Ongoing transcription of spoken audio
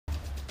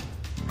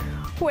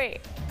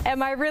Wait,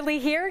 am I really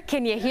here?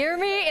 Can you hear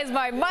me? Is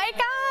my mic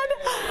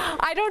on?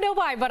 I don't know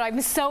why, but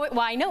well,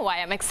 I know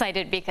why I'm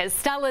excited, because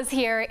Stella's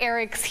here,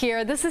 Eric's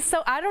here. This is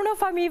so, I don't know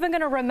if I'm even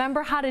going to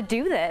remember how to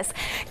do this.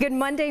 Good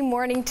Monday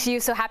morning to you.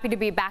 So happy to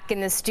be back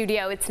in the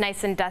studio. It's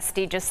nice and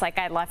dusty, just like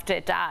I left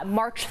it.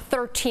 March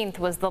 13th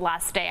was the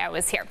last day I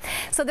was here.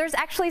 So there's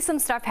actually some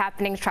stuff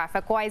happening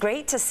traffic-wise.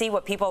 Great to see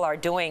what people are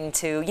doing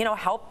to,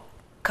 help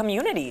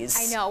communities.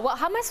 I know. Well,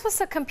 how am I supposed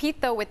to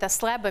compete, though, with a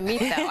slab of meat,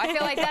 though? I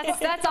feel like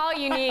that's all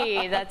you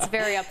need. That's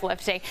very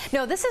uplifting.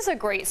 No, this is a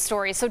great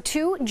story. So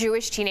 2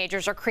 Jewish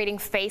teenagers are creating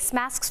face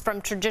masks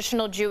from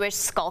traditional Jewish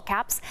skull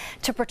caps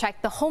to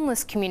protect the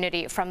homeless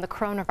community from the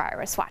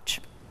coronavirus.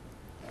 Watch.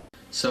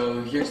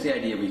 So here's the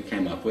idea we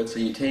came up with. So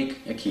you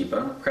take a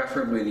kippah,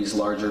 preferably these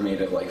larger,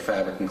 made of like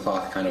fabric and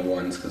cloth kind of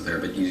ones, because they're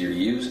a bit easier to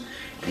use.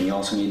 And you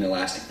also need an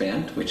elastic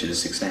band, which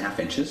is 6.5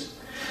 inches.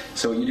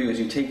 So what you do is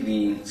you take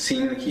the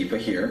seam of the kippah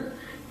here,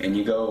 and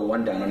you go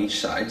one down on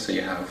each side, so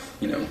you have,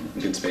 a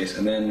good space,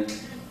 and then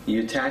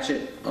you attach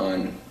it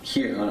on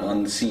here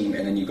on the seam,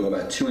 and then you go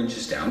about 2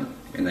 inches down,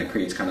 and that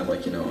creates kind of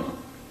like, a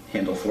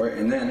handle for it.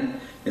 And then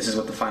this is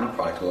what the final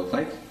product will look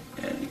like,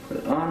 and you put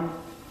it on.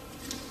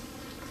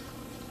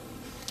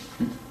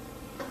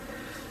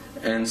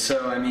 And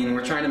so,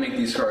 we're trying to make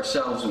these for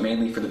ourselves, but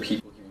mainly for the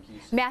people.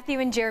 Matthew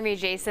and Jeremy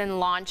Jason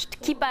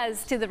launched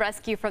Kippahs to the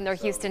rescue from their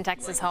Houston,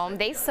 Texas home.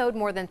 They sewed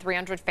more than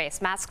 300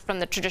 face masks from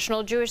the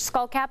traditional Jewish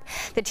skull cap.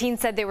 The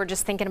teens said they were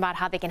just thinking about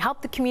how they can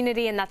help the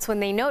community, and that's when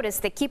they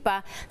noticed the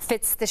kippah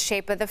fits the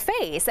shape of the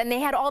face. And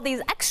they had all these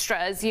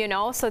extras,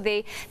 so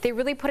they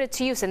really put it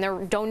to use, and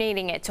they're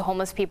donating it to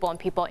homeless people and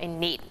people in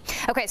need.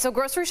 Okay, so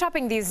grocery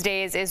shopping these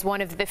days is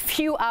one of the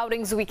few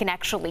outings we can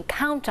actually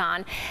count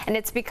on, and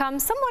it's become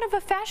somewhat of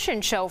a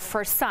fashion show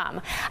for some.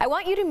 I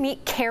want you to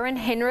meet Karen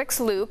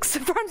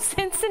Hinrichs-Lukes from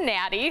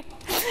Cincinnati.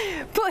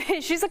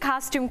 She's a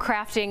costume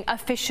crafting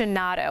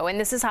aficionado, and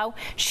this is how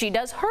she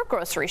does her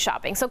grocery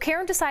shopping. So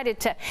Karen decided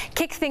to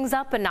kick things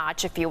up a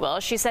notch, if you will.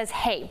 She says,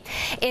 hey,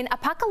 in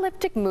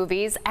apocalyptic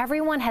movies,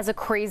 everyone has a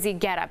crazy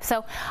getup.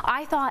 So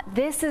I thought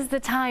this is the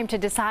time to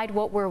decide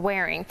what we're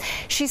wearing.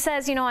 She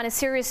says, on a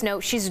serious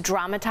note, she's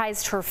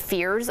dramatized her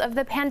fears of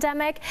the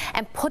pandemic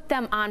and put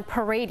them on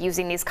parade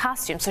using these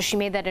costumes. So she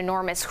made that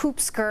enormous hoop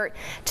skirt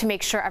to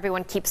make sure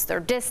everyone keeps their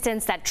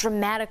distance, that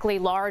dramatically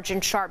large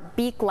and sharp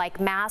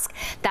beak-like mask,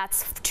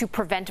 that's to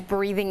prevent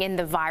breathing in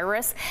the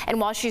virus. And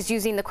while she's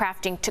using the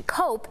crafting to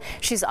cope,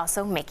 she's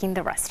also making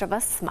the rest of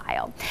us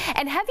smile.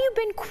 And have you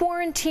been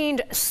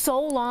quarantined so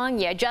long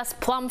you just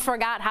plumb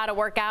forgot how to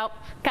work out?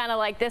 Kind of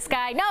like this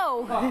guy?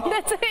 No,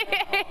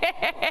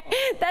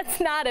 that's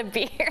not a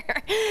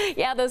beer.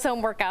 Yeah, those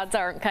home workouts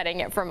aren't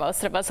cutting it for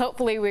most of us.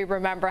 Hopefully we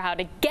remember how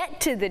to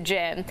get to the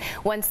gym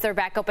once they're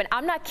back open.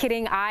 I'm not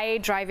kidding. I,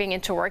 driving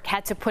into work,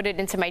 had to put it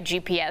into my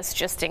GPS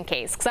just in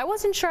case, because I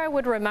wasn't sure I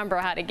would remember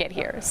how to get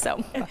here.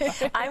 So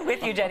I'm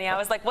with you, Jenny. I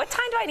was like, what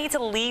time do I need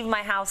to leave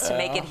my house to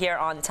make it here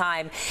on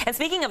time? And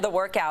speaking of the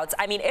workouts,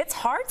 it's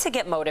hard to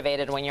get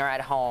motivated when you're at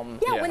home.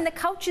 Yeah, when the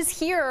couch is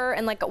here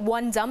and like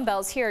 1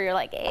 dumbbell's here, you're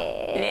like,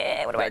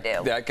 what do I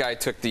do? That guy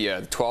took the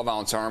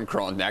 12-ounce arm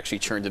curl and actually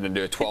turned it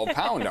into a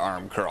 12-pound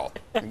arm curl.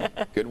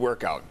 Good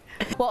workout.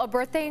 Well, a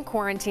birthday in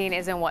quarantine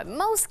isn't what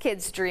most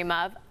kids dream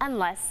of,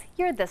 unless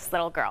you're this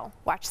little girl.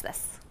 Watch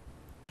this.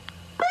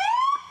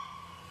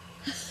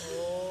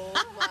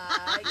 Oh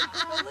my God.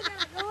 Go look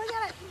at it. Go look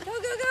at it.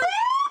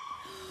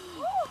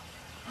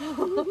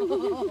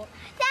 Go,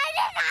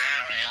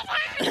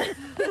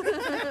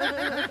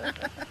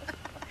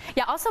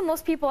 Yeah, also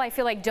most people, I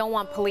feel like, don't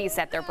want police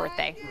at their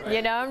birthday.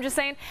 I'm just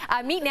saying.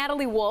 Meet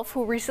Natalie Wolf,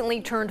 who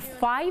recently turned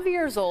 5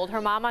 years old.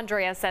 Her mom,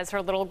 Andrea, says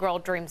her little girl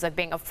dreams of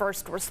being a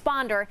first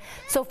responder.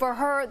 So for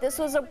her, this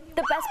was the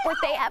best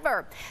birthday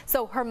ever.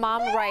 So her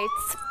mom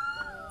writes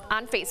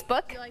on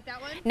Facebook,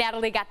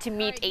 Natalie got to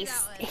meet a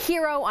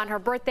hero on her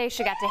birthday.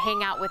 She got to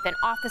hang out with an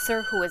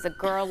officer who is a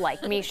girl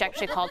like me. She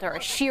actually called her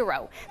a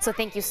shiro. So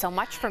thank you so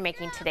much for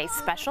making today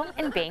special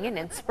and being an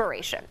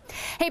inspiration.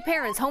 Hey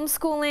parents,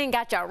 homeschooling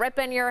got you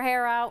ripping your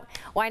hair out?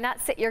 Why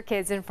not sit your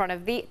kids in front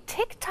of the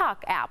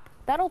TikTok app?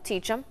 That'll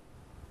teach them.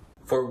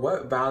 For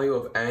what value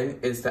of n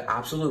is the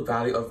absolute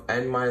value of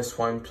n minus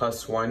 1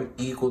 plus 1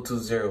 equal to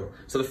 0?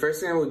 So the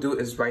first thing I will do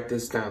is write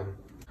this down.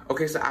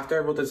 Okay, so after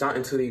I wrote this out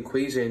into the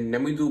equation,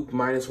 then we do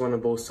minus 1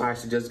 on both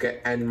sides to just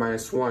get n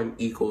minus 1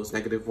 equals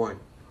 -1.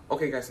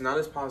 Okay guys, so now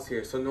let's pause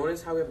here. So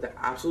notice how we have the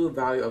absolute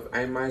value of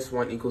n minus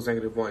 1 equals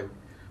 -1.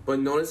 But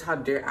notice how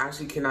there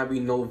actually cannot be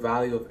no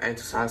value of n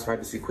to satisfy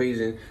this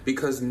equation,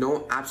 because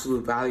no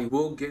absolute value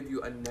will give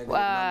you a negative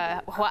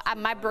number.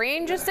 My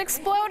brain just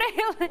exploded.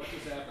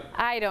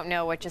 I don't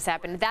know what just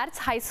happened. That's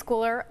high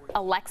schooler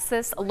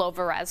Alexis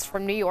Lovarez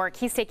from New York.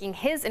 He's taking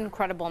his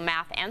incredible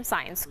math and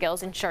science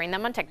skills and sharing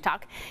them on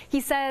TikTok.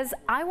 He says,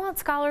 I want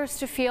scholars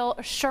to feel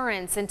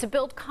assurance and to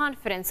build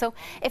confidence. So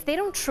if they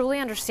don't truly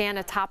understand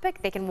a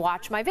topic, they can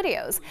watch my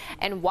videos.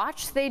 And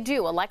watch they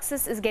do.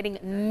 Alexis is getting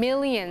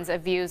millions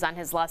of views on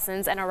his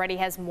lessons and already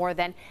has more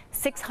than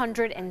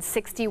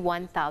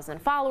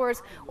 661,000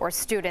 followers, or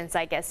students,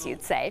 I guess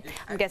you'd say.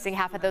 I'm guessing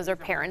half of those are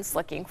parents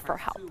looking for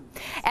help.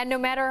 And no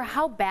matter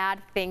how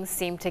bad things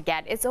seem to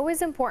get, it's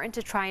always important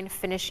to try and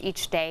finish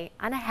each day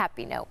on a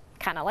happy note,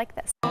 kind of like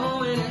this.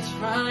 Oh, and it's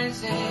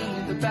rising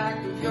at the back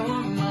of your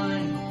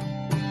mind.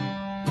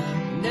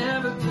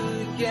 Never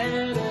could get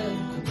it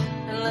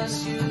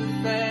unless you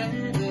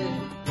fed it.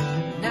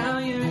 Now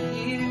you're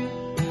here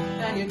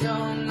and you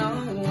don't know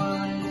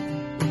why.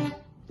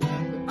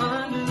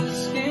 Under the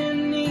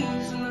skin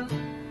needs love.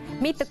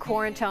 Meet the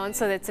Quarantones.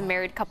 So that's a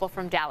married couple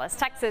from Dallas,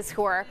 Texas,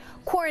 who are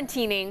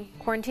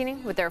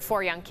quarantining with their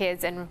 4 young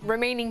kids and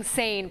remaining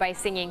sane by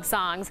singing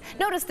songs.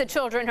 Notice the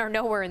children are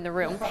nowhere in the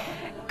room.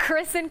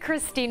 Chris and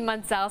Christine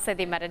Munsell said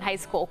they met in high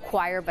school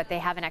choir, but they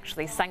haven't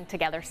actually sung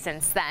together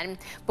since then.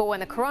 But when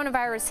the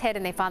coronavirus hit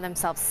and they found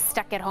themselves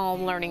stuck at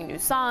home learning new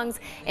songs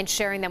and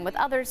sharing them with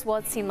others, well,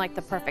 it seemed like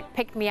the perfect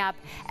pick-me-up.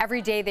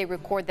 Every day they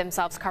record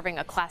themselves covering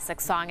a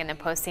classic song and then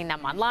posting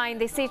them online.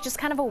 They say it's just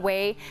kind of a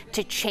way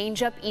to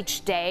change up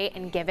each day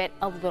and give it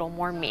a little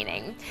more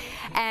meaning.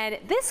 And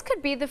this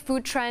could be the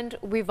food trend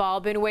we've all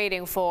been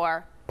waiting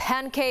for: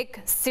 pancake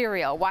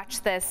cereal.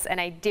 Watch this,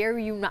 and I dare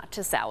you not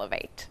to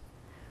salivate.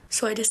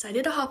 So I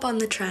decided to hop on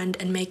the trend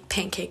and make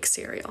pancake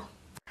cereal.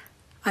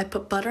 I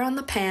put butter on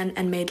the pan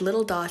and made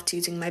little dots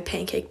using my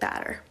pancake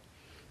batter.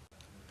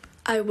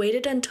 I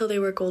waited until they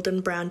were golden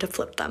brown to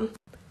flip them.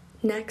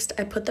 Next,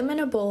 I put them in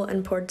a bowl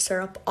and poured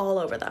syrup all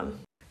over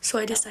them. So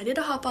I decided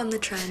to hop on the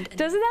trend.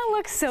 Doesn't that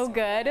look so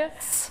good?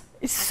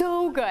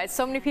 So good.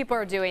 So many people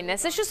are doing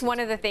this. It's just one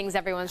of the things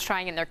everyone's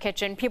trying in their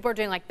kitchen. People are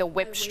doing like the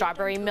whipped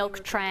strawberry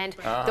milk trend,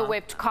 the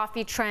whipped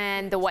coffee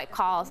trend, the white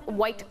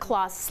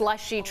claw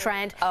slushy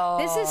trend.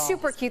 This is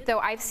super cute though.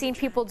 I've seen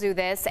people do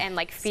this and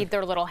like feed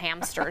their little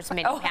hamsters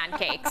mini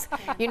pancakes.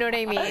 You know what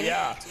I mean?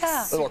 Yeah.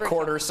 Little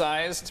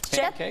quarter-sized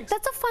pancakes.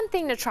 That's a fun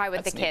thing to try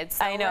with the kids.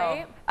 I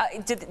know.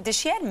 Right? Did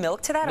she add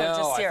milk to that or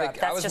just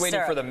syrup? I was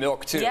waiting for the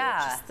milk too.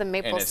 Yeah. Just the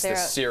maple and it's syrup.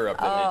 the syrup,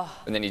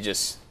 and then you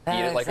just eat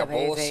it like a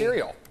bowl of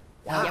cereal.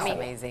 Wow. That's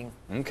amazing.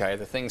 Okay,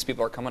 the things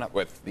people are coming up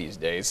with these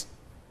days.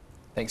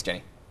 Thanks,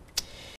 Jenny.